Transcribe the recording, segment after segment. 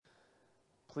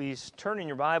Please turn in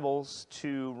your Bibles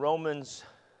to Romans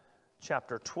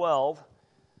chapter 12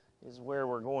 is where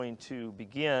we're going to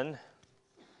begin.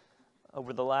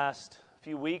 Over the last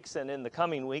few weeks and in the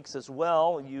coming weeks as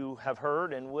well, you have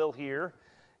heard and will hear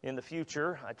in the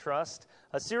future, I trust,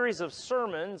 a series of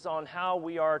sermons on how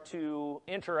we are to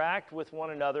interact with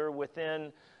one another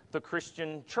within the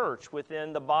Christian church,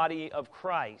 within the body of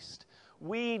Christ.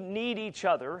 We need each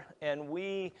other, and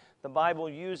the Bible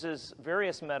uses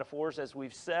various metaphors, as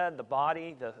we've said, the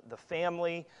body, the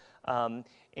family,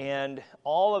 and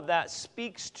all of that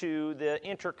speaks to the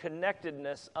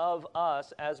interconnectedness of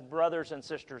us as brothers and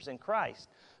sisters in Christ.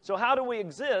 So how do we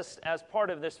exist as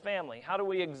part of this family? How do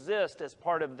we exist as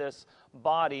part of this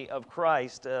body of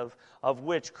Christ, of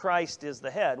which Christ is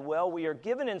the head? Well, we are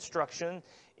given instruction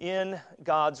in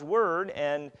God's Word,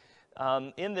 and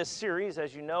in this series,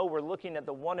 as you know, we're looking at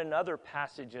the one another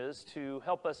passages to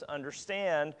help us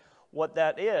understand what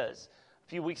that is. A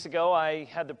few weeks ago, I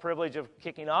had the privilege of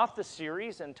kicking off the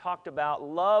series and talked about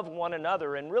love one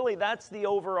another, and really that's the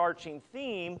overarching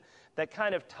theme that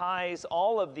kind of ties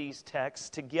all of these texts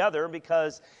together,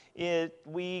 because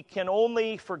we can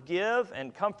only forgive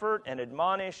and comfort and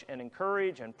admonish and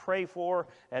encourage and pray for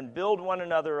and build one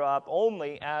another up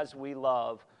only as we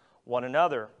love one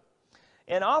another.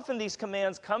 And often these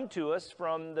commands come to us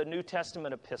from the New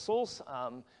Testament epistles.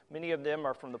 Many of them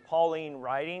are from the Pauline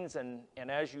writings, and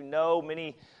as you know,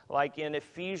 many, like in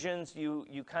Ephesians,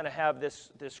 you kind of have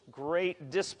this great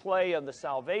display of the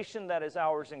salvation that is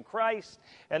ours in Christ,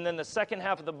 and then the second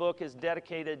half of the book is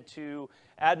dedicated to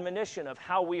admonition of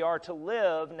how we are to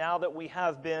live now that we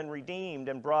have been redeemed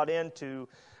and brought into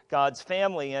God's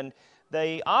family. And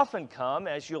they often come,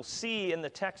 as you'll see in the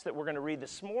text that we're going to read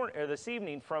this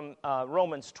evening from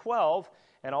Romans 12,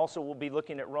 and also we'll be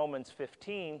looking at Romans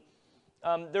 15.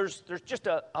 There's just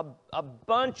a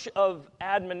bunch of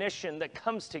admonition that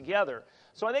comes together.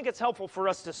 So I think it's helpful for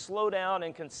us to slow down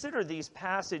and consider these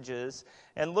passages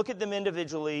and look at them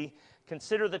individually,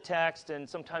 consider the text and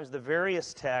sometimes the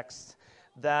various texts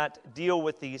that deal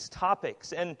with these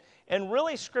topics. And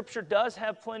really, Scripture does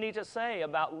have plenty to say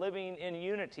about living in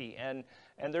unity. And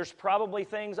there's probably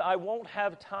things I won't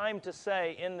have time to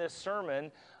say in this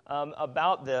sermon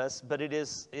about this, but it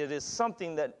is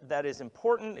something that is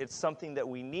important. It's something that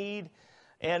we need.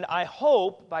 And I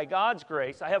hope, by God's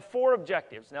grace, I have 4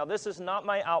 objectives. Now, this is not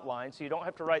my outline, so you don't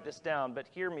have to write this down, but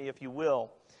hear me if you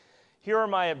will. Here are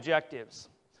my objectives.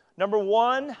 Number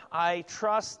 1, I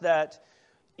trust that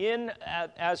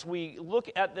as we look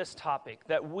at this topic,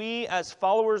 that we as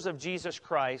followers of Jesus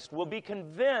Christ will be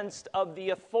convinced of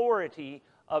the authority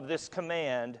of this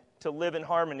command to live in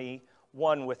harmony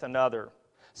one with another.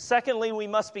 Secondly, we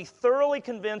must be thoroughly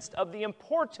convinced of the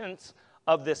importance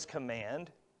of this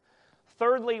command.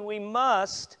 Thirdly, we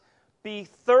must be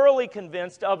thoroughly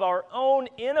convinced of our own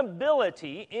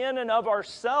inability in and of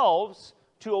ourselves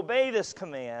to obey this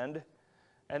command.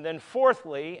 And then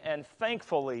fourthly, and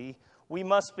thankfully, we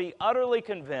must be utterly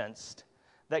convinced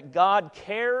that God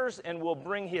cares and will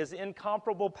bring His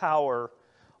incomparable power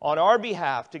on our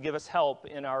behalf to give us help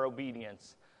in our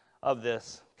obedience of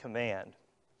this command.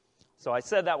 So I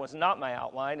said that was not my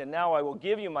outline, and now I will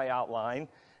give you my outline,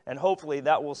 and hopefully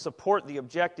that will support the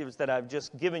objectives that I've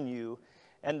just given you,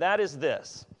 and that is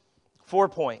this. 4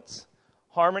 points.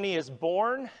 Harmony is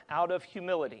born out of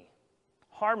humility.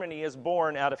 Harmony is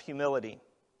born out of humility.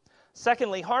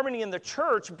 Secondly, harmony in the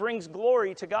church brings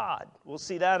glory to God. We'll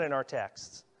see that in our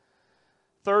texts.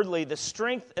 Thirdly, the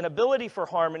strength and ability for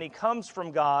harmony comes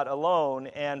from God alone.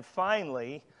 And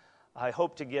finally, I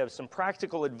hope to give some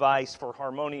practical advice for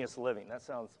harmonious living. That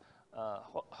sounds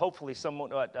hopefully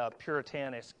somewhat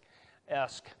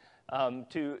Puritanic-esque,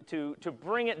 to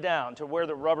bring it down to where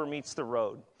the rubber meets the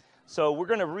road. So we're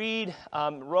going to read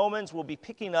Romans. We'll be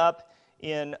picking up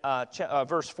in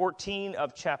verse 14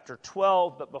 of chapter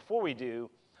 12. But before we do,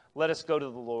 let us go to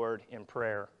the Lord in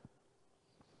prayer.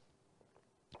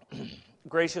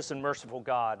 Gracious and merciful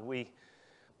God, we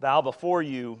bow before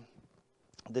you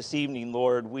this evening,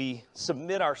 Lord. We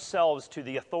submit ourselves to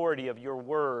the authority of your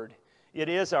word. It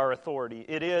is our authority.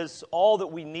 It is all that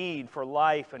we need for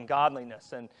life and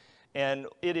godliness. And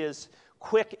it is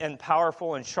quick and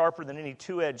powerful and sharper than any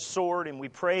two-edged sword, and we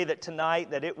pray that tonight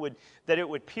that it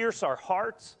would pierce our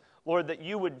hearts, Lord, that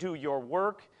you would do your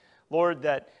work, Lord,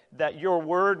 that your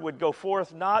word would go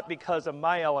forth not because of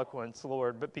my eloquence,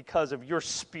 Lord, but because of your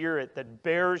Spirit that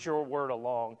bears your word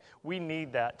along. We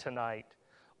need that tonight.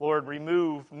 Lord,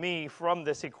 remove me from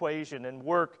this equation and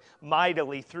work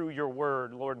mightily through your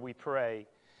word, Lord, we pray.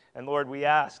 And Lord, we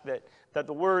ask that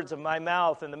the words of my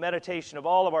mouth and the meditation of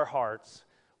all of our hearts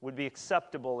would be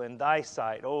acceptable in thy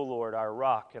sight, O Lord, our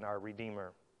rock and our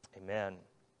redeemer. Amen.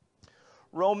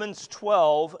 Romans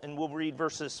 12, and we'll read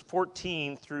verses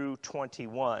 14 through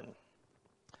 21.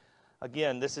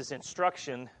 Again, this is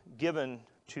instruction given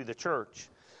to the church.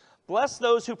 Bless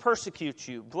those who persecute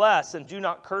you. Bless and do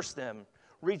not curse them.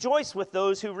 Rejoice with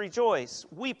those who rejoice.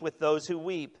 Weep with those who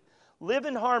weep. Live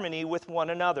in harmony with one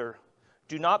another.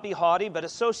 Do not be haughty, but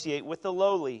associate with the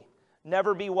lowly.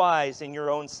 Never be wise in your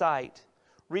own sight.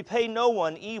 Repay no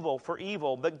one evil for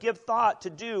evil, but give thought to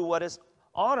do what is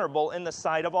honorable in the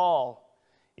sight of all.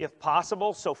 If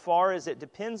possible, so far as it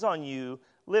depends on you,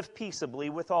 live peaceably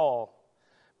with all.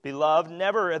 Beloved,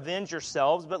 never avenge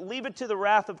yourselves, but leave it to the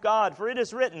wrath of God, for it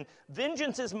is written,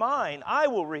 "Vengeance is mine, I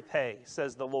will repay,"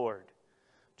 says the Lord.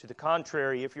 To the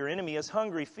contrary, if your enemy is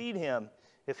hungry, feed him.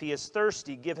 If he is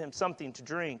thirsty, give him something to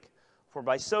drink, for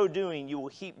by so doing you will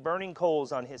heap burning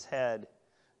coals on his head.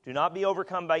 Do not be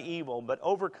overcome by evil, but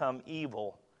overcome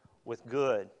evil with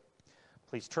good.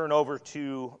 Please turn over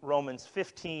to Romans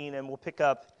 15, and we'll pick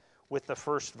up with the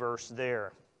first verse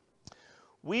there.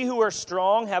 We who are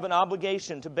strong have an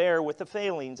obligation to bear with the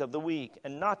failings of the weak,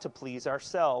 and not to please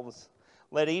ourselves.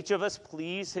 Let each of us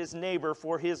please his neighbor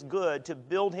for his good, to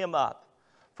build him up.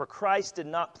 For Christ did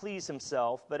not please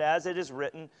himself, but as it is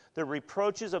written, the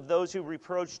reproaches of those who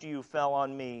reproached you fell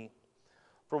on me.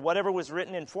 For whatever was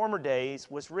written in former days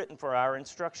was written for our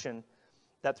instruction,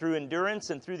 that through endurance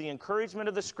and through the encouragement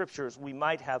of the Scriptures we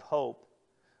might have hope.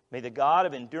 May the God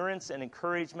of endurance and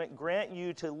encouragement grant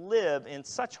you to live in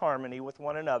such harmony with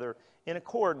one another in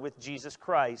accord with Jesus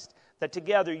Christ, that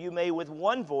together you may with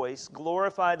one voice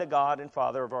glorify the God and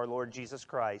Father of our Lord Jesus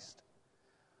Christ.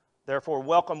 Therefore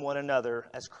welcome one another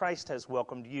as Christ has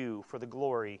welcomed you for the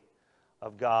glory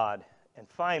of God. And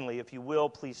finally, if you will,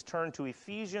 please turn to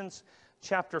Ephesians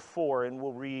chapter 4, and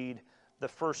we'll read the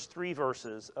first 3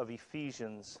 verses of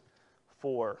Ephesians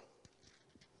 4.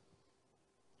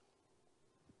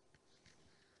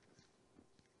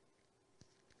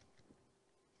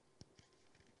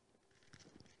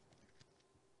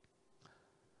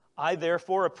 I,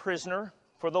 therefore, a prisoner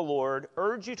for the Lord,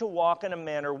 urge you to walk in a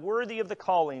manner worthy of the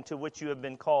calling to which you have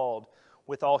been called,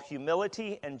 with all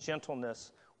humility and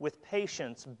gentleness, with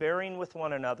patience, bearing with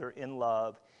one another in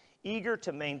love, eager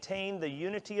to maintain the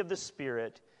unity of the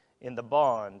Spirit in the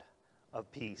bond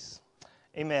of peace.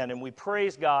 Amen. And we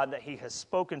praise God that He has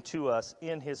spoken to us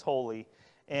in His holy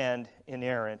and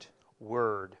inerrant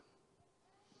word.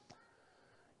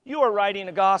 You are writing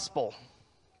a gospel,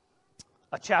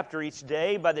 a chapter each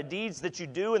day, by the deeds that you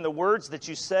do and the words that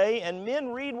you say, and men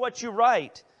read what you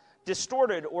write,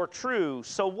 distorted or true.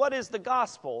 So what is the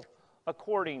gospel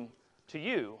according to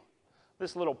you?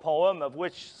 This little poem, of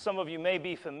which some of you may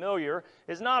be familiar,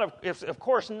 is of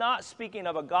course not speaking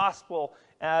of a gospel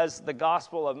as the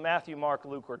gospel of Matthew, Mark,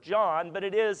 Luke, or John, but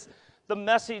it is the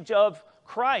message of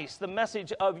Christ, the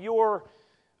message of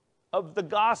the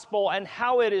gospel and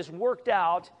how it is worked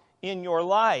out in your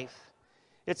life.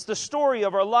 It's the story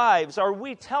of our lives. Are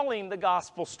we telling the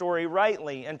gospel story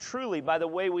rightly and truly by the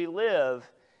way we live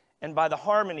and by the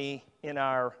harmony in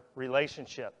our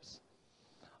relationships?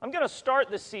 I'm going to start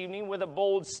this evening with a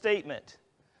bold statement.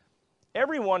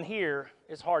 Everyone here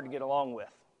is hard to get along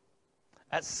with.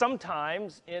 At some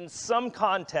times, in some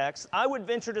contexts, I would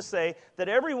venture to say that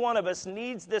every one of us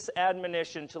needs this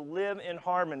admonition to live in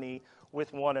harmony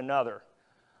with one another.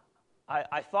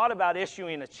 I thought about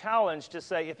issuing a challenge to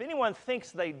say, if anyone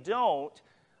thinks they don't,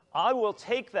 I will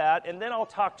take that and then I'll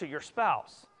talk to your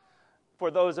spouse, for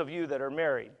those of you that are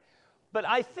married. But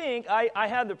I think I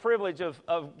had the privilege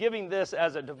of giving this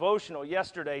as a devotional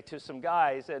yesterday to some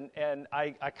guys, and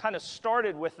I kind of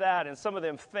started with that, and some of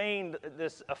them feigned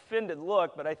this offended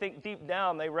look, but I think deep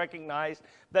down they recognized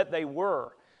that they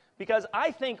were. Because I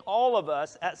think all of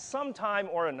us, at some time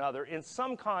or another, in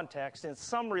some context, in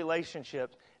some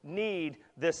relationships, need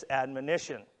this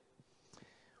admonition.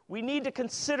 We need to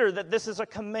consider that this is a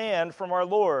command from our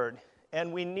Lord,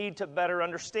 and we need to better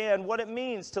understand what it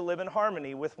means to live in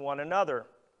harmony with one another.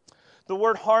 The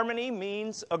word harmony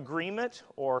means agreement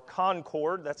or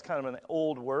concord. That's kind of an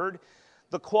old word.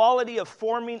 The quality of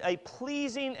forming a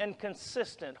pleasing and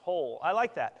consistent whole. I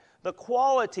like that. The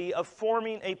quality of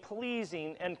forming a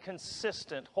pleasing and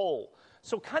consistent whole.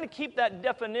 So kind of keep that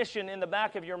definition in the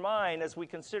back of your mind as we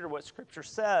consider what Scripture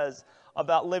says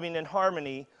about living in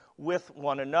harmony with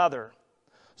one another.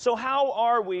 So how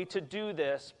are we to do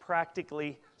this,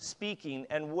 practically speaking,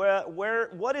 and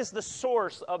what is the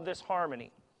source of this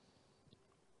harmony?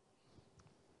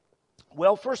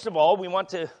 Well, first of all,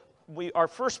 our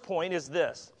first point is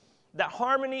this, that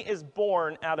harmony is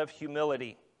born out of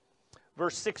humility.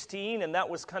 verse 16, and that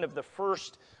was kind of the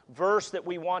first verse that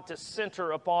we want to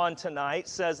center upon tonight,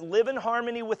 says, "Live in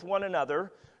harmony with one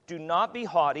another. Do not be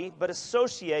haughty, but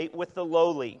associate with the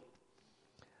lowly.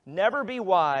 Never be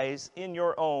wise in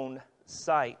your own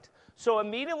sight." So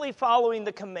immediately following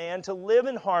the command to live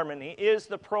in harmony is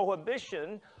the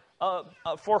prohibition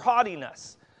for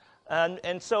haughtiness.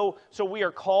 And so we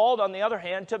are called, on the other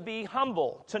hand, to be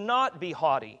humble, to not be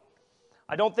haughty.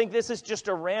 I don't think this is just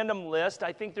a random list.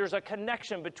 I think there's a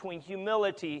connection between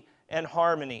humility and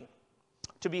harmony.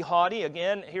 To be haughty,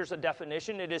 again, here's a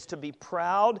definition. It is to be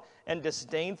proud and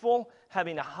disdainful,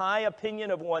 having a high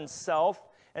opinion of oneself,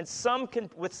 and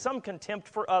with some contempt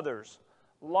for others,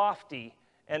 lofty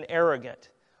and arrogant.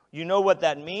 You know what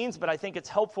that means, but I think it's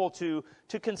helpful to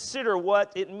consider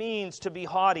what it means to be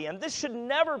haughty. And this should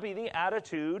never be the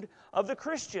attitude of the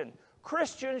Christian.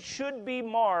 Christians should be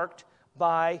marked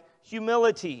by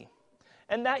humility.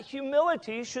 And that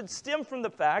humility should stem from the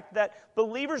fact that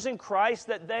believers in Christ,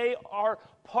 that they are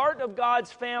part of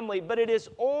God's family, but it is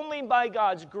only by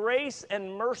God's grace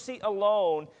and mercy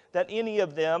alone that any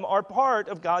of them are part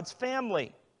of God's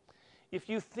family. If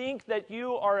you think that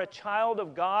you are a child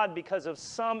of God because of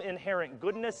some inherent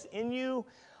goodness in you,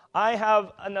 I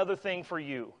have another thing for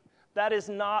you. That is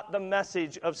not the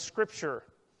message of Scripture.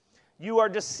 You are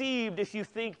deceived if you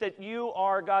think that you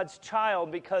are God's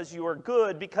child because you are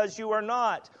good, because you are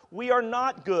not. We are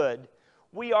not good.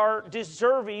 We are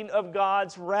deserving of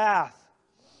God's wrath.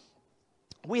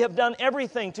 We have done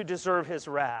everything to deserve His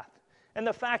wrath. And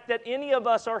the fact that any of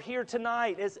us are here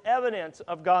tonight is evidence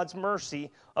of God's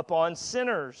mercy upon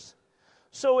sinners.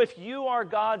 So if you are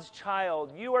God's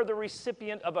child, you are the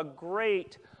recipient of a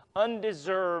great,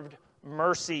 undeserved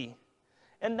mercy.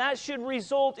 And that should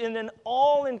result in an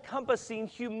all-encompassing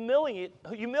humility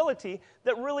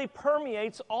that really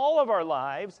permeates all of our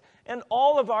lives and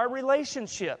all of our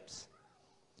relationships.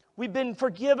 We've been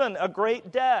forgiven a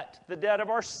great debt, the debt of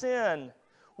our sin.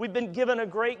 We've been given a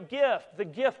great gift, the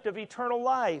gift of eternal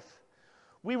life.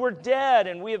 We were dead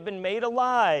and we have been made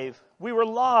alive. We were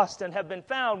lost and have been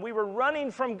found. We were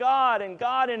running from God, and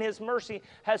God in His mercy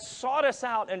has sought us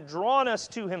out and drawn us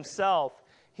to Himself.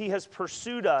 He has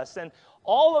pursued us, and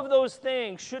all of those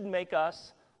things should make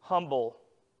us humble.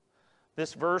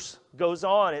 This verse goes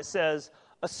on. It says,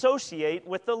 "Associate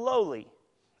with the lowly.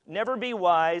 Never be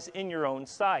wise in your own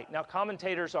sight." Now,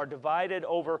 commentators are divided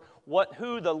over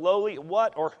who the lowly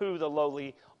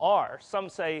are. Some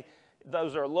say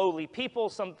those are lowly people.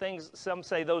 Some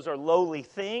say those are lowly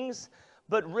things.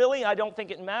 But really, I don't think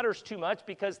it matters too much,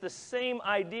 because the same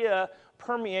idea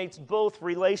permeates both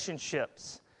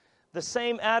relationships. The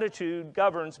same attitude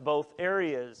governs both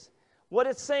areas. What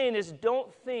it's saying is,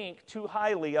 don't think too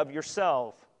highly of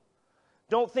yourself.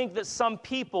 Don't think that some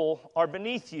people are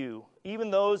beneath you, even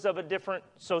those of a different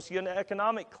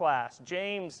socioeconomic class.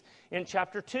 James, in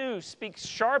chapter 2, speaks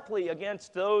sharply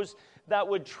against those that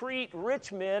would treat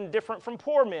rich men different from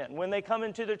poor men when they come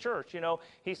into the church.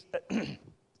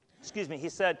 He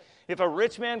said, if a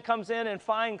rich man comes in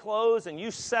fine clothes and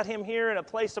you set him here in a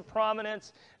place of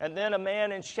prominence, and then a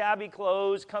man in shabby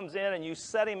clothes comes in and you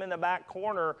set him in the back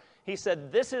corner, he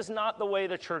said, this is not the way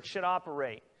the church should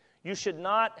operate. You should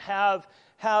not have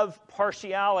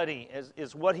partiality,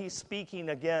 is what he's speaking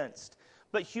against.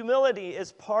 But humility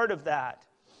is part of that.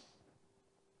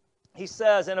 He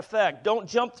says, in effect, don't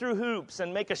jump through hoops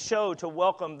and make a show to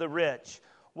welcome the rich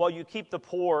while you keep the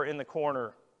poor in the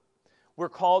corner. We're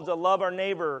called to love our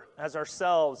neighbor as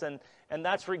ourselves, and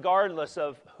that's regardless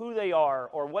of who they are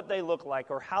or what they look like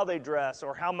or how they dress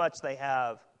or how much they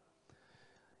have.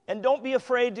 And don't be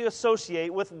afraid to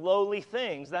associate with lowly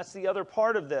things. That's the other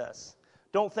part of this.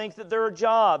 Don't think that there are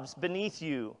jobs beneath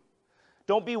you.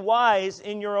 Don't be wise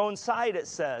in your own sight, it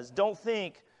says. Don't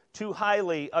think too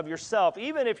highly of yourself.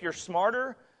 Even if you're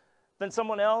smarter than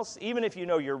someone else, even if you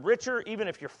know you're richer, even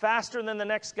if you're faster than the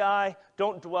next guy,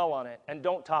 don't dwell on it and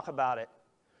don't talk about it.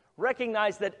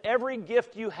 Recognize that every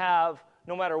gift you have,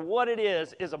 no matter what it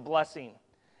is a blessing.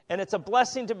 And it's a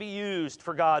blessing to be used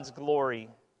for God's glory.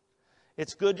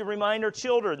 It's good to remind our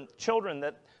children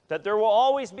that there will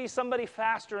always be somebody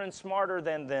faster and smarter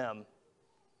than them.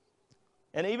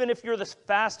 And even if you're the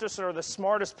fastest or the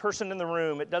smartest person in the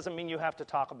room, it doesn't mean you have to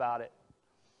talk about it.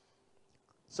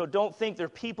 So don't think there are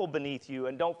people beneath you,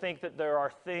 and don't think that there are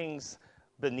things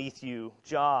beneath you,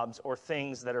 jobs or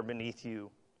things that are beneath you.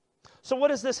 So what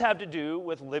does this have to do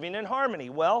with living in harmony?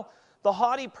 Well, the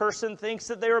haughty person thinks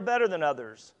that they are better than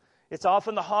others. It's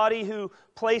often the haughty who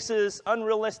places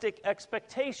unrealistic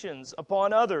expectations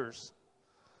upon others.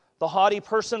 The haughty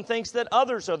person thinks that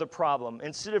others are the problem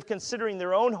instead of considering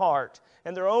their own heart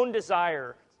and their own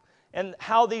desire and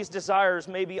how these desires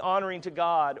may be honoring to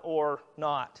God or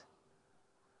not.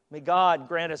 May God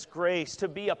grant us grace to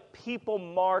be a people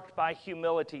marked by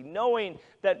humility, knowing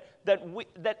that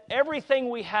everything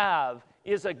we have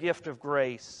is a gift of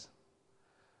grace.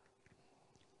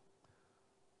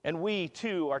 And we,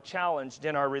 too, are challenged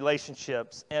in our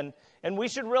relationships. And we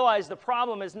should realize the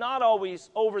problem is not always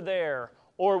over there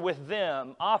or with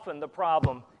them. Often the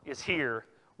problem is here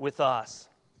with us.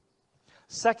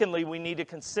 Secondly, we need to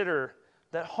consider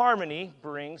that harmony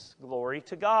brings glory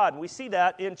to God. We see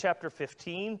that in chapter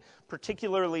 15,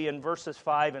 particularly in verses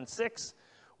 5 and 6,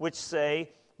 which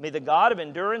say, "May the God of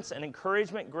endurance and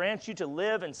encouragement grant you to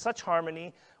live in such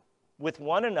harmony with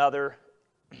one another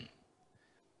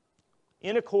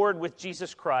in accord with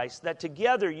Jesus Christ, that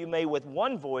together you may with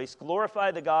one voice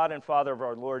glorify the God and Father of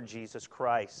our Lord Jesus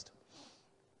Christ."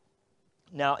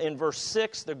 Now, in verse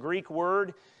 6, the Greek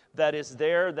word that is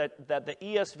there, that the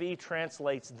ESV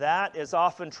translates that, is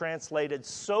often translated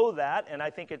 "so that," and I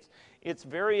think it's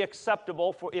very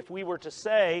acceptable for if we were to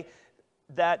say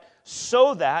that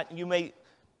 "so that you may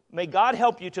God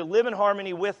help you to live in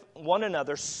harmony with one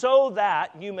another, so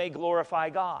that you may glorify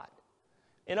God."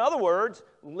 In other words,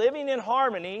 living in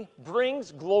harmony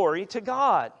brings glory to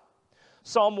God.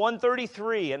 Psalm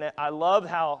 133, and I love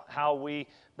how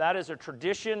that is a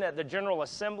tradition at the General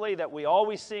Assembly that we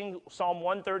always sing Psalm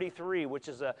 133, which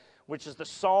is the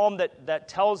psalm that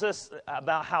tells us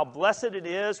about how blessed it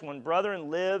is when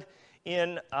brethren live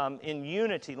in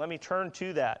unity. Let me turn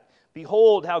to that.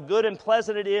 "Behold, how good and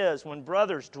pleasant it is when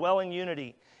brothers dwell in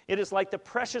unity. It is like the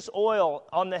precious oil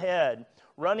on the head,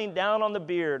 running down on the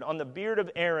beard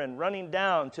of Aaron, running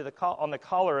down on the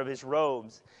collar of his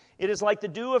robes. It is like the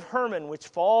dew of Hermon, which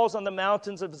falls on the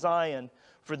mountains of Zion.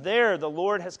 For there the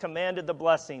Lord has commanded the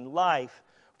blessing, life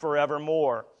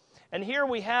forevermore." And here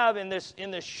we have in this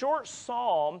short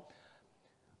psalm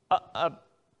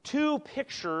two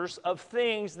pictures of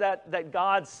things that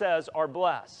God says are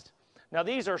blessed. Now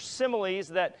these are similes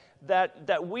that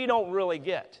we don't really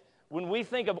get. When we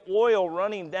think of oil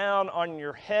running down on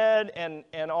your head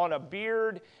and on a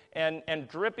beard and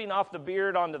dripping off the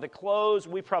beard onto the clothes,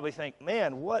 we probably think,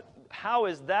 man, how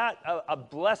is that a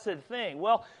blessed thing?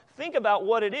 Well, think about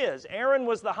what it is. Aaron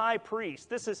was the high priest.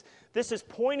 This is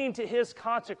pointing to his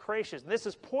consecration. This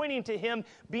is pointing to him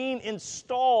being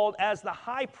installed as the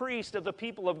high priest of the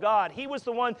people of God. He was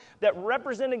the one that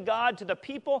represented God to the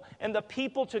people and the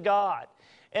people to God.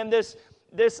 And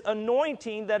this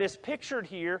anointing that is pictured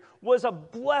here was a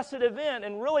blessed event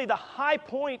and really the high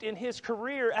point in his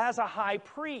career as a high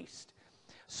priest.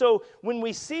 So when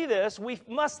we see this, we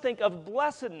must think of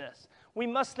blessedness. We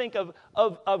must think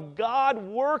of God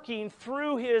working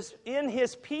in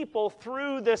his people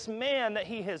through this man that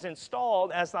he has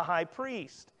installed as the high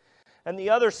priest. And the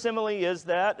other simile is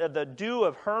that the dew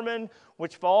of Hermon,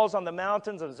 which falls on the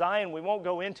mountains of Zion. We won't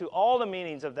go into all the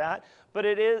meanings of that, but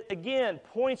it is, again,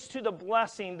 points to the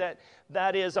blessing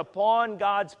that is upon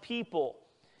God's people.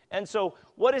 And so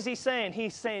what is he saying?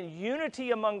 He's saying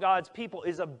unity among God's people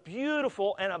is a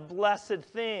beautiful and a blessed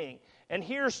thing. And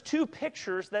here's two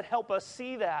pictures that help us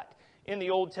see that in the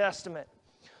Old Testament.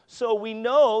 So we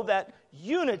know that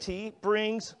unity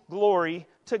brings glory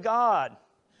to God.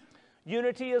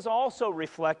 Unity is also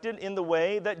reflected in the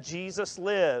way that Jesus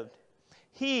lived.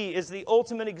 He is the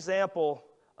ultimate example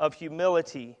of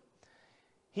humility.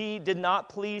 He did not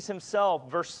please himself.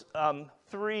 Verse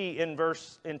 3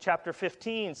 in chapter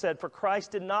 15 said, "For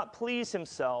Christ did not please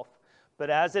himself, but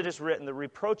as it is written, the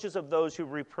reproaches of those who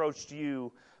reproached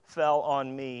you fell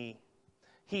on me."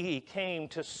 He came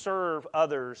to serve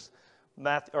others.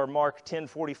 Mark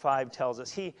 10:45 tells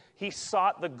us. He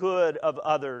sought the good of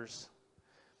others.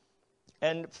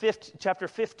 And chapter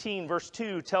 15, verse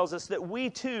 2 tells us that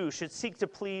we too should seek to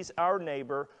please our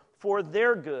neighbor for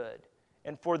their good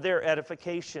and for their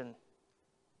edification.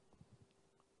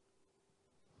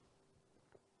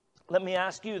 Let me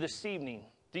ask you this evening,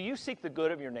 do you seek the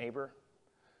good of your neighbor?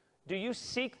 Do you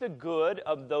seek the good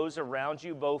of those around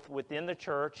you, both within the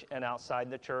church and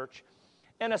outside the church?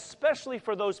 And especially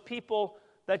for those people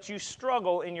that you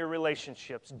struggle in your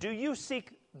relationships, do you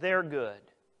seek their good?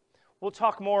 We'll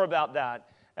talk more about that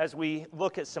as we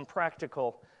look at some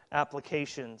practical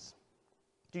applications.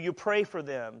 Do you pray for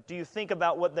them? Do you think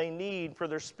about what they need for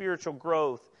their spiritual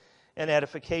growth and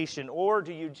edification? Or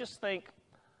do you just think,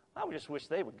 I just wish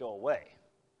they would go away?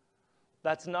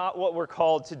 That's not what we're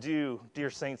called to do, dear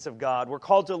saints of God. We're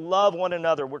called to love one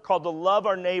another. We're called to love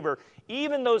our neighbor,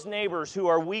 even those neighbors who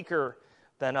are weaker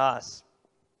than us.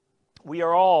 We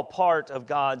are all part of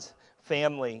God's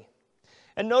family.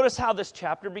 And notice how this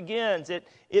chapter begins.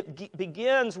 It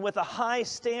begins with a high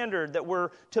standard that we're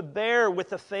to bear with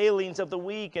the failings of the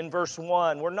weak in verse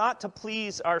 1. We're not to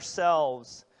please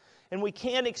ourselves. And we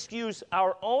can't excuse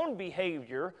our own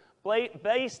behavior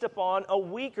based upon a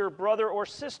weaker brother or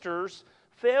sister's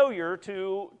failure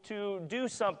to do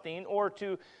something or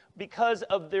because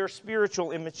of their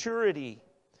spiritual immaturity.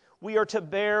 We are to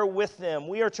bear with them.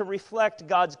 We are to reflect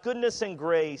God's goodness and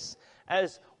grace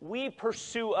as we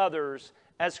pursue others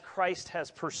as Christ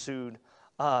has pursued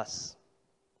us.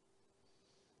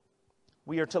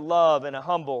 We are to love in a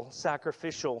humble,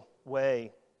 sacrificial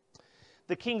way.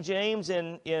 The King James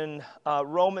in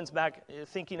Romans, back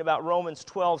thinking about Romans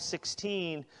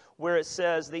 12:16, where it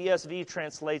says, the ESV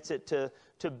translates it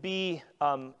to be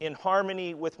in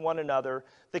harmony with one another.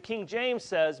 The King James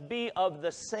says, be of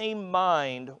the same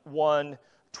mind one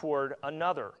toward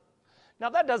another. Now,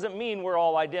 that doesn't mean we're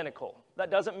all identical. That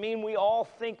doesn't mean we all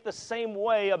think the same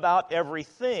way about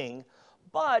everything.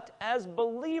 But as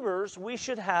believers, we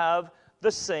should have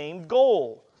the same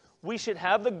goal. We should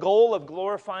have the goal of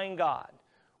glorifying God.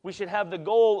 We should have the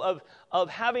goal of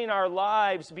having our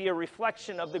lives be a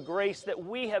reflection of the grace that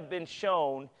we have been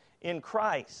shown in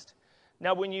Christ.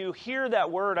 Now, when you hear that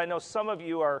word, I know some of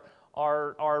you are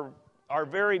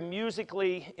very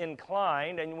musically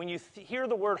inclined, and when you hear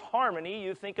the word harmony,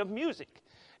 you think of music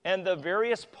and the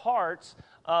various parts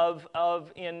of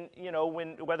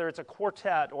whether it's a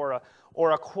quartet or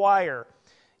a choir.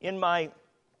 In my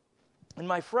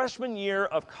freshman year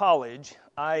of college,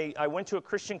 I went to a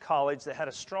Christian college that had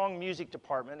a strong music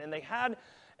department, and they had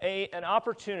an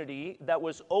opportunity that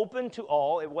was open to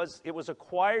all. It was a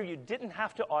choir you didn't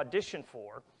have to audition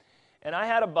for. And I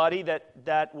had a buddy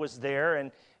that was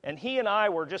there, and he and I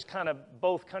were just kind of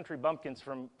both country bumpkins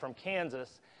from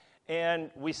Kansas.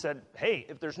 And we said, hey,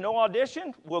 if there's no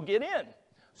audition, we'll get in.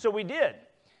 So we did.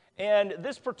 And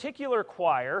this particular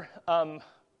choir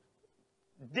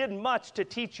did much to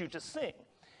teach you to sing.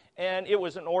 And it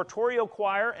was an oratorio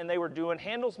choir, and they were doing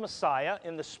Handel's Messiah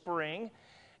in the spring.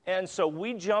 And so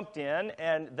we jumped in,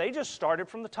 and they just started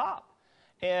from the top.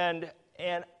 And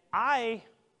I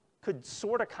could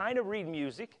sort of kind of read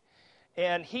music,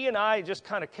 and he and I just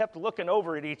kind of kept looking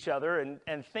over at each other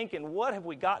and thinking, what have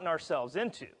we gotten ourselves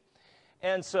into?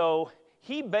 And so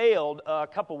he bailed a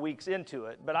couple weeks into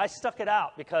it, but I stuck it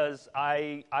out because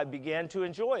I began to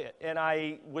enjoy it, and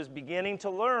I was beginning to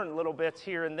learn little bits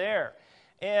here and there.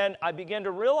 And I began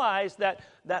to realize that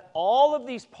all of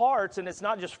these parts, and it's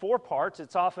not just 4 parts,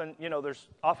 it's often, there's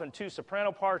often 2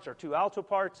 soprano parts or 2 alto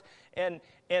parts, and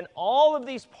all of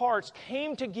these parts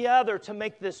came together to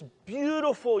make this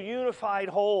beautiful unified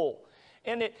whole.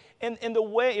 And the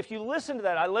way, if you listen to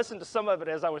that, I listened to some of it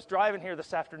as I was driving here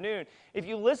this afternoon. If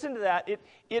you listen to that,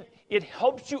 it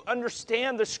helps you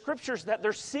understand the scriptures that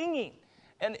they're singing.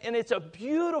 And it's a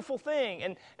beautiful thing.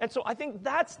 And so I think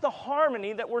that's the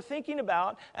harmony that we're thinking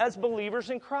about as believers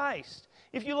in Christ.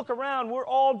 If you look around, we're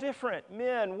all different.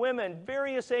 Men, women,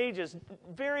 various ages,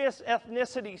 various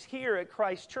ethnicities here at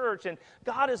Christ Church. And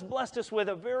God has blessed us with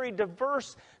a very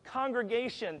diverse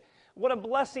congregation. What a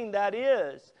blessing that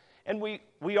is. And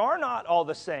we are not all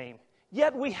the same,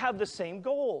 yet we have the same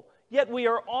goal. Yet we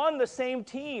are on the same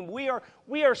team. We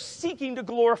are seeking to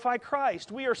glorify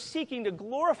Christ. We are seeking to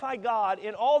glorify God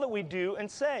in all that we do and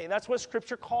say. That's what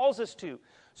Scripture calls us to.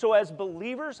 So as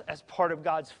believers, as part of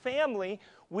God's family,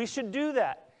 we should do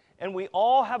that. And we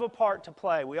all have a part to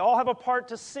play. We all have a part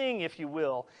to sing, if you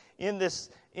will, in this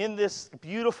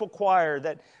beautiful choir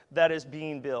that is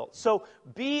being built. So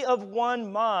be of one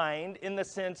mind in the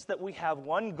sense that we have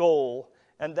one goal,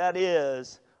 and that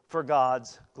is for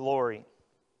God's glory.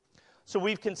 So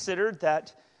we've considered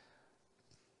that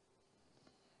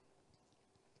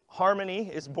harmony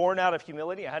is born out of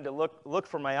humility. I had to look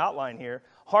for my outline here.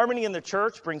 Harmony in the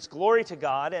church brings glory to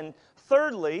God. And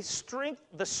thirdly,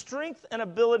 the strength and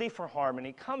ability for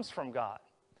harmony comes from God.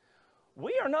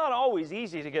 We are not always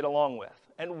easy to get along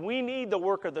with, and we need the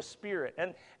work of the Spirit.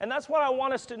 And that's what I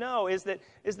want us to know is that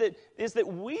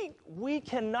we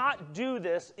cannot do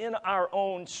this in our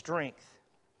own strength.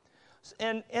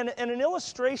 And an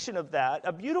illustration of that,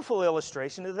 a beautiful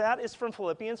illustration of that, is from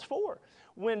Philippians 4.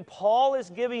 When Paul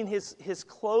is giving his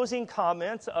closing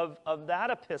comments of that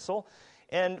epistle,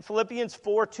 and Philippians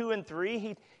 4, 2 and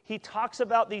 3, he talks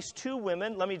about these 2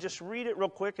 women. Let me just read it real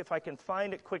quick if I can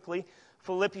find it quickly.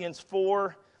 Philippians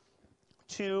 4,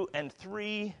 2 and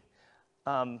 3.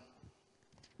 I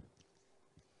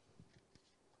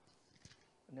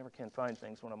never can find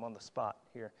things when I'm on the spot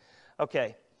here.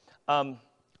 Okay.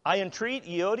 I entreat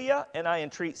Euodia and I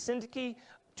entreat Syntyche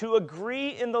to agree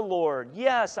in the Lord.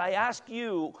 Yes, I ask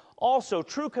you also,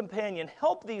 true companion,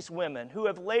 help these women who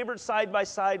have labored side by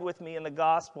side with me in the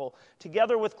gospel,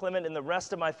 together with Clement and the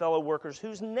rest of my fellow workers,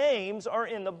 whose names are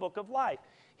in the book of life.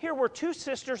 Here were two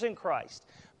sisters in Christ,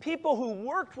 people who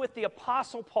worked with the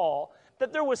Apostle Paul,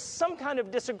 that there was some kind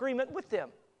of disagreement with them.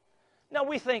 Now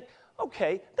we think,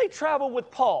 okay, they traveled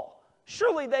with Paul.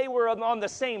 Surely they were on the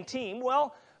same team.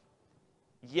 Well,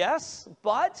 yes,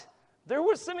 but there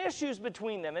were some issues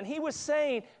between them. And he was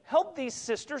saying, help these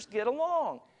sisters get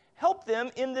along. Help them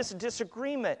in this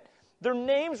disagreement. Their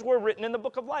names were written in the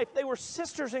book of life. They were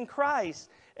sisters in Christ.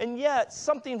 And yet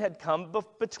something had come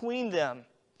between them.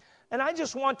 And I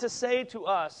just want to say to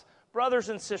us, brothers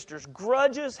and sisters,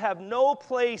 grudges have no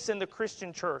place in the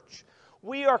Christian church.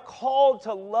 We are called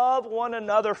to love one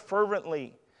another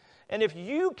fervently. And if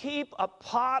you keep a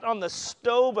pot on the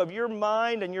stove of your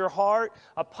mind and your heart,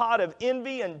 a pot of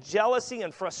envy and jealousy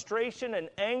and frustration and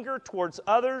anger towards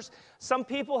others, some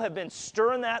people have been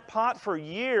stirring that pot for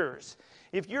years.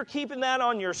 If you're keeping that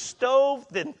on your stove,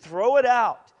 then throw it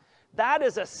out. That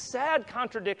is a sad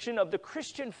contradiction of the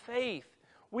Christian faith.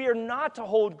 We are not to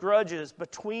hold grudges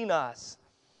between us.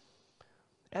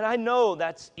 And I know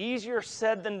that's easier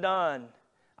said than done.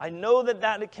 I know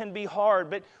that it can be hard,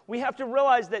 but we have to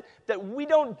realize that we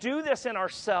don't do this in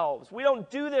ourselves. We don't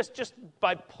do this just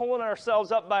by pulling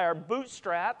ourselves up by our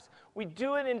bootstraps. We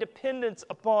do it in dependence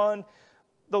upon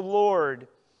the Lord.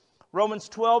 Romans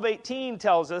 12:18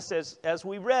 tells us, as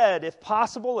we read, if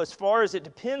possible, as far as it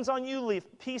depends on you, live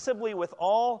peaceably with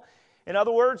all. In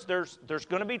other words, there's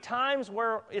going to be times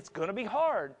where it's going to be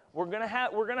hard. We're going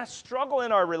to struggle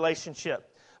in our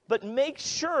relationship. But make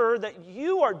sure that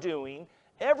you are doing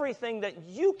everything that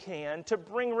you can to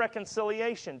bring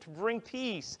reconciliation, to bring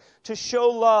peace, to show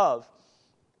love.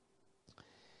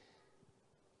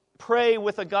 Pray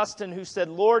with Augustine, who said,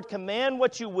 Lord, command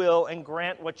what you will and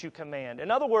grant what you command. In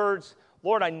other words,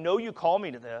 Lord, I know you call me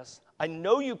to this. I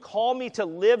know you call me to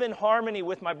live in harmony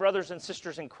with my brothers and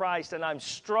sisters in Christ, and I'm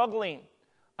struggling.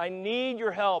 I need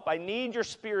your help. I need your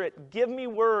Spirit. Give me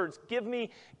words. Give me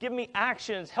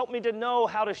actions. Help me to know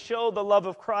how to show the love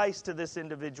of Christ to this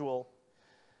individual.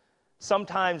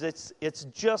 Sometimes it's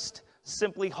just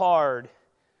simply hard.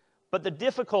 But the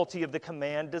difficulty of the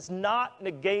command does not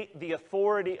negate the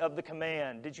authority of the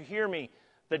command. Did you hear me?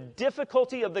 The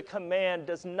difficulty of the command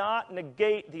does not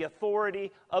negate the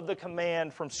authority of the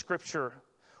command from Scripture.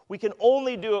 We can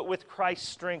only do it with Christ's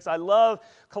strength. I love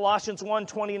Colossians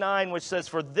 1:29, which says,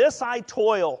 For this I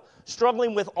toil,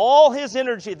 struggling with all His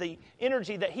energy, the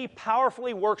energy that He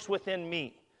powerfully works within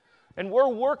me. And we're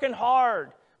working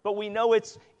hard. But we know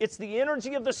it's the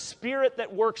energy of the Spirit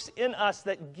that works in us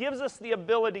that gives us the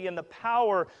ability and the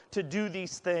power to do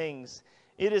these things.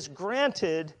 It is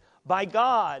granted by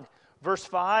God. Verse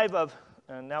 5 of,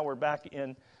 and now we're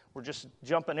just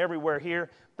jumping everywhere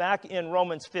here. Back in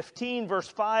Romans 15, verse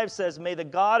 5 says, May the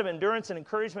God of endurance and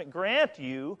encouragement grant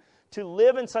you to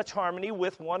live in such harmony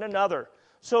with one another.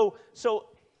 So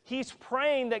he's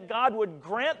praying that God would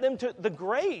grant them the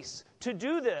grace to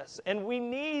do this. And we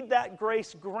need that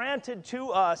grace granted to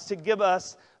us to give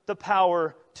us the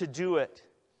power to do it.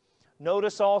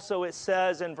 Notice also it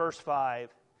says in verse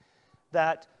 5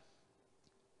 that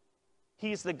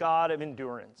He's the God of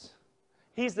endurance.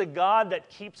 He's the God that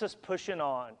keeps us pushing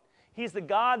on. He's the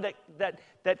God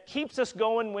that keeps us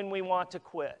going when we want to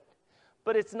quit.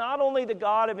 But it's not only the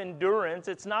God of endurance.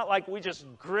 It's not like we just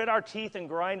grit our teeth and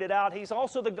grind it out. He's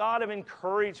also the God of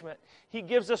encouragement. He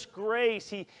gives us grace.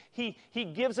 He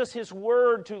gives us His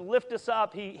word to lift us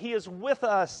up. He is with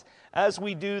us as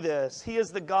we do this. He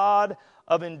is the God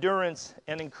of endurance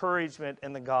and encouragement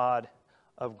and the God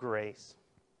of grace.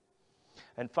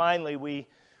 And finally, we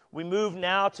move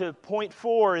now to point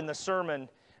 4 in the sermon,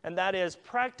 and that is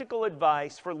practical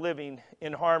advice for living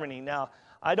in harmony. Now,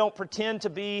 I don't pretend to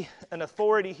be an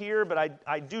authority here, but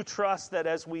I do trust that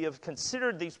as we have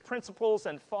considered these principles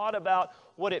and thought about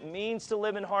what it means to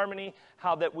live in harmony,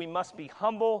 how that we must be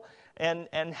humble,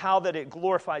 and how that it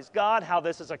glorifies God, how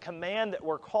this is a command that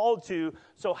we're called to,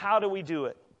 so how do we do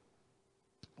it?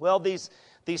 Well, these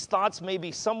thoughts may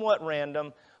be somewhat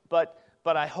random, but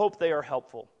I hope they are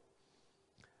helpful.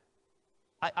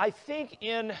 I think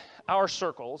in our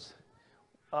circles,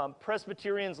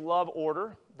 Presbyterians love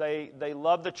order. They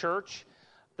love the church.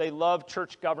 They love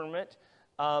church government.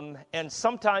 And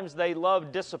sometimes they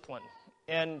love discipline.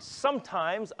 And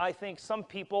sometimes I think some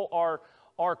people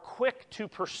are quick to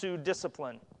pursue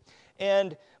discipline.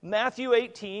 And Matthew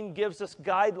 18 gives us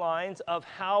guidelines of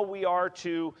how we are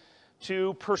to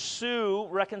pursue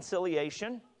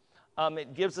reconciliation.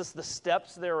 It gives us the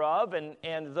steps thereof,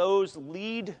 and those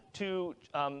lead to,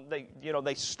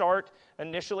 they start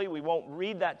initially. We won't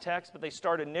read that text, but they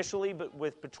start initially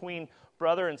between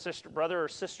brother or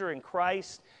sister in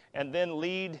Christ, and then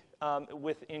lead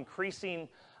with increasing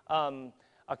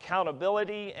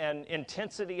accountability and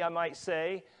intensity, I might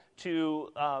say, to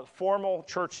formal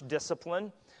church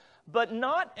discipline. But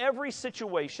not every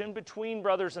situation between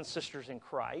brothers and sisters in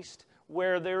Christ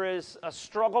where there is a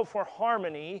struggle for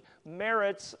harmony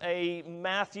merits a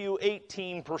Matthew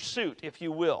 18 pursuit, if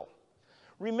you will.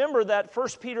 Remember that 1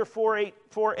 Peter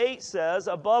 4:8 says,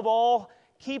 above all,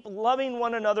 keep loving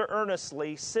one another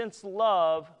earnestly, since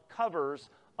love covers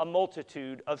a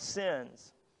multitude of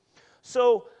sins.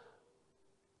 So,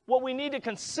 what we need to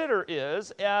consider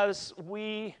is, as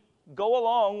we go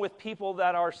along with people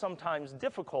that are sometimes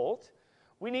difficult,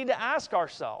 we need to ask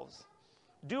ourselves,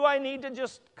 do I need to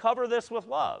just cover this with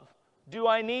love? Do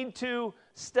I need to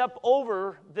step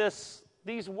over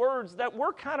these words that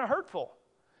were kind of hurtful?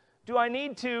 Do I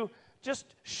need to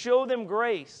just show them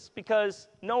grace, because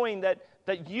knowing that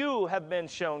you have been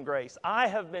shown grace, I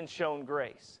have been shown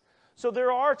grace. So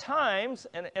there are times,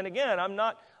 and again, I'm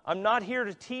not here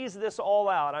to tease this all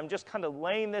out. I'm just kind of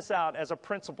laying this out as a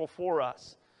principle for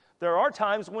us. There are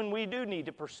times when we do need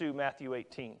to pursue Matthew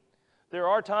 18. There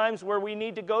are times where we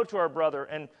need to go to our brother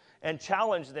and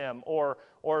challenge them or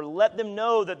let them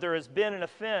know that there has been an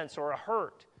offense or a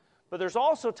hurt. But there's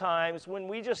also times when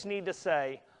we just need to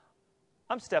say,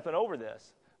 I'm stepping over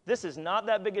this. This is not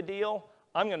that big a deal.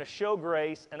 I'm going to show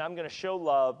grace and I'm going to show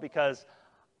love, because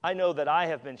I know that I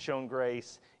have been shown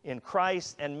grace in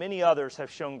Christ, and many others have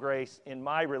shown grace in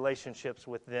my relationships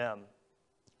with them.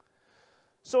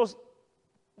 So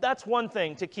that's one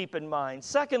thing to keep in mind.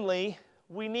 Secondly,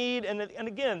 we need, and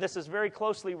again, this is very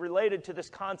closely related to this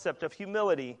concept of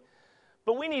humility,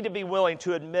 but we need to be willing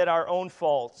to admit our own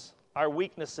faults, our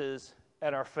weaknesses,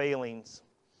 and our failings.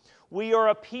 We are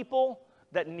a people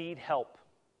that need help.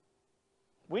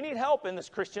 We need help in this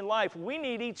Christian life. We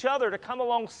need each other to come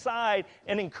alongside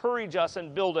and encourage us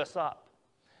and build us up.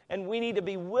 And we need to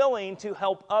be willing to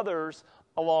help others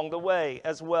along the way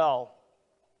as well.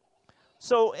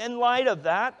 So in light of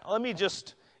that, let me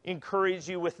just encourage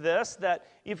you with this, that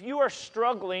if you are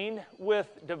struggling with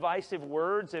divisive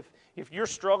words, if you're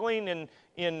struggling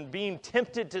in being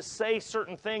tempted to say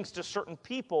certain things to certain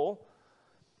people,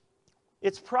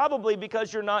 it's probably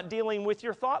because you're not dealing with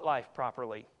your thought life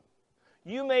properly.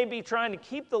 You may be trying to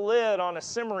keep the lid on a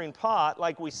simmering pot,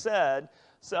 like we said,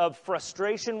 of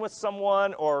frustration with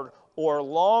someone or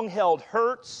long-held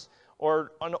hurts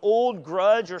or an old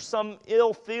grudge or some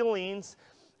ill feelings,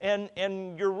 and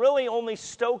you're really only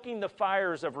stoking the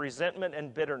fires of resentment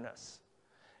and bitterness.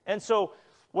 And so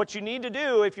what you need to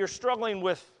do if you're struggling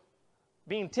with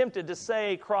being tempted to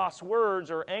say cross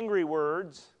words or angry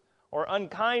words or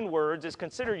unkind words is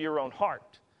consider your own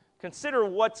heart. Consider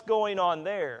what's going on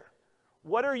there.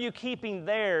 What are you keeping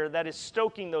there that is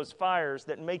stoking those fires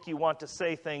that make you want to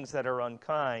say things that are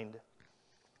unkind?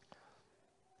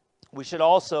 We should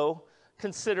also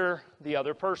consider the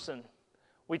other person.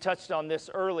 We touched on this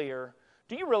earlier.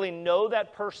 Do you really know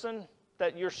that person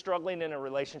that you're struggling in a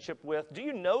relationship with? Do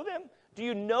you know them? Do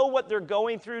you know what they're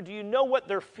going through? Do you know what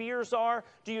their fears are?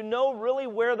 Do you know really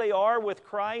where they are with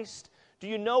Christ? Do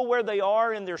you know where they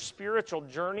are in their spiritual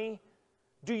journey?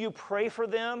 Do you pray for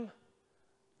them?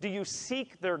 Do you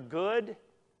seek their good?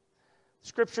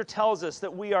 Scripture tells us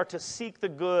that we are to seek the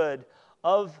good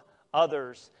of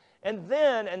others. And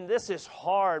then, and this is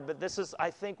hard, but this is, I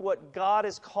think, what God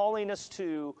is calling us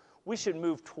to, we should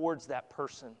move towards that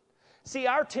person. See,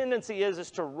 our tendency is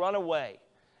to run away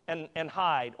and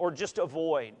hide or just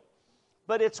avoid.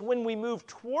 But it's when we move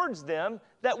towards them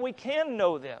that we can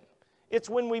know them. It's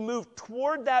when we move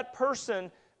toward that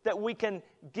person that we can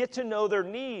get to know their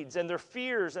needs and their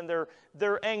fears and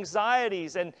their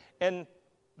anxieties and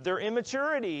their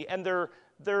immaturity and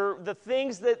the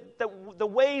things the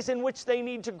ways in which they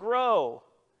need to grow.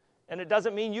 And it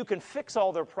doesn't mean you can fix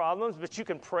all their problems, but you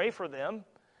can pray for them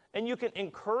and you can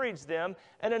encourage them.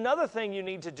 And another thing you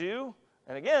need to do,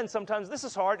 and again, sometimes this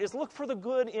is hard, is look for the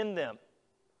good in them.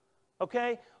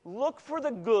 Okay? Look for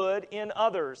the good in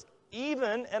others,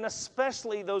 even and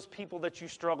especially those people that you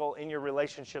struggle in your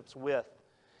relationships with.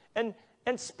 And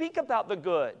speak about the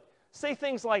good. Say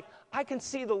things like, I can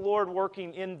see the Lord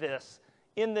working in this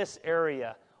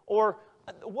area. Or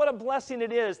what a blessing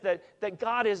it is that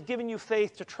God has given you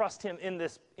faith to trust Him in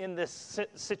this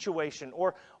situation.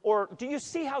 Or do you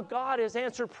see how God has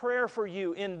answered prayer for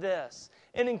you in this?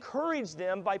 And encourage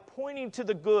them by pointing to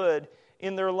the good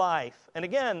in their life. And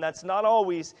again, that's not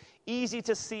always easy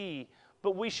to see,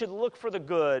 but we should look for the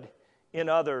good in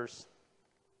others.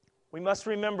 We must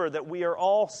remember that we are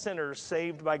all sinners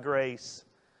saved by grace.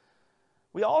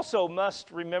 We also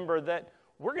must remember that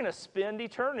we're going to spend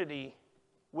eternity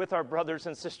with our brothers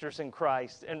and sisters in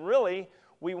Christ. And really,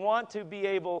 we want to be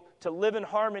able to live in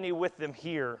harmony with them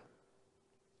here.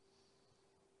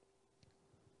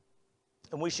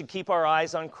 And we should keep our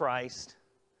eyes on Christ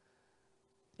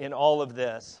in all of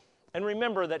this. And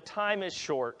remember that time is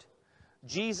short.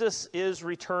 Jesus is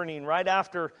returning. Right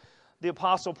after the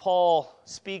Apostle Paul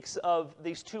speaks of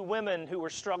these two women who were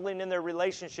struggling in their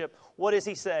relationship, what does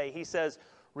he say? He says,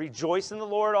 "Rejoice in the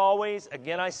Lord always.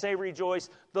 Again, I say rejoice.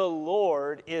 The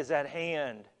Lord is at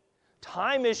hand."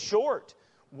 Time is short.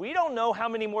 We don't know how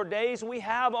many more days we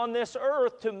have on this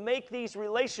earth to make these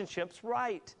relationships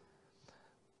right.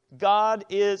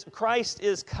 Christ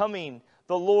is coming.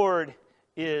 The Lord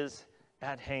is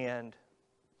at hand.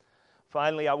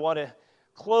 Finally, I want to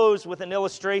close with an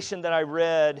illustration that I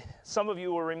read. Some of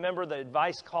you will remember the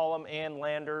advice column, Ann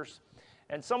Landers.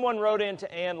 And someone wrote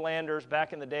into Ann Landers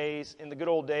back in the days, in the good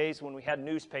old days when we had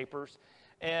newspapers.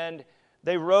 And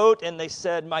they wrote and they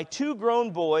said, "My two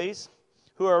grown boys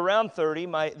who are around 30,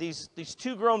 these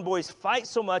two grown boys fight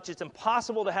so much it's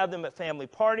impossible to have them at family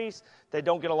parties. They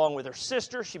don't get along with their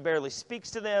sister. She barely speaks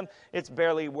to them. It's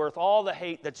barely worth all the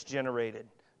hate that's generated.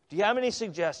 Do you have any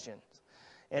suggestions?"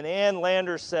 And Ann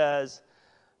Landers says,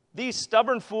 "These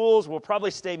stubborn fools will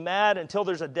probably stay mad until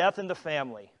there's a death in the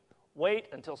family. Wait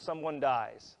until someone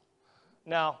dies."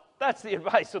 Now, that's the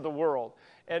advice of the world.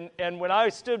 And when I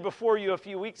stood before you a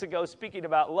few weeks ago speaking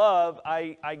about love,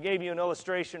 I gave you an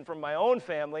illustration from my own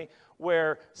family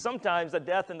where sometimes a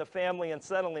death in the family and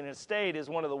settling in a state is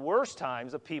one of the worst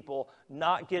times of people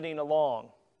not getting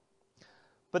along.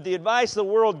 But the advice the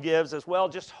world gives is, well,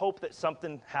 just hope that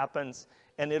something happens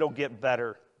and it'll get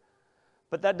better.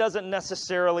 But that doesn't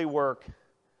necessarily work.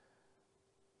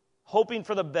 Hoping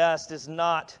for the best is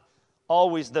not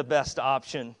always the best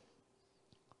option.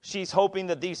 She's hoping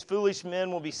that these foolish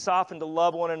men will be softened to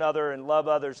love one another and love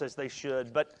others as they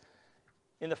should. But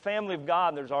in the family of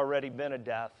God, there's already been a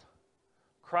death.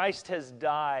 Christ has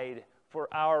died for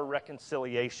our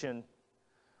reconciliation.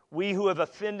 We who have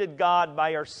offended God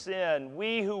by our sin,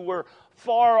 we who were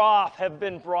far off have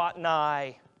been brought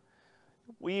nigh.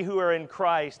 We who are in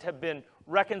Christ have been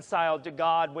reconciled to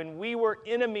God. When we were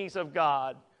enemies of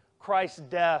God, Christ's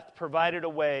death provided a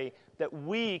way that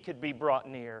we could be brought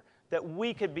near, that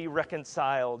we could be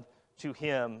reconciled to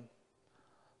Him.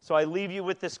 So I leave you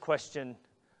with this question.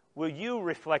 Will you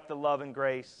reflect the love and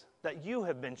grace that you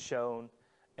have been shown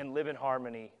and live in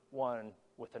harmony one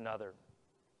with another?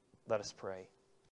 Let us pray.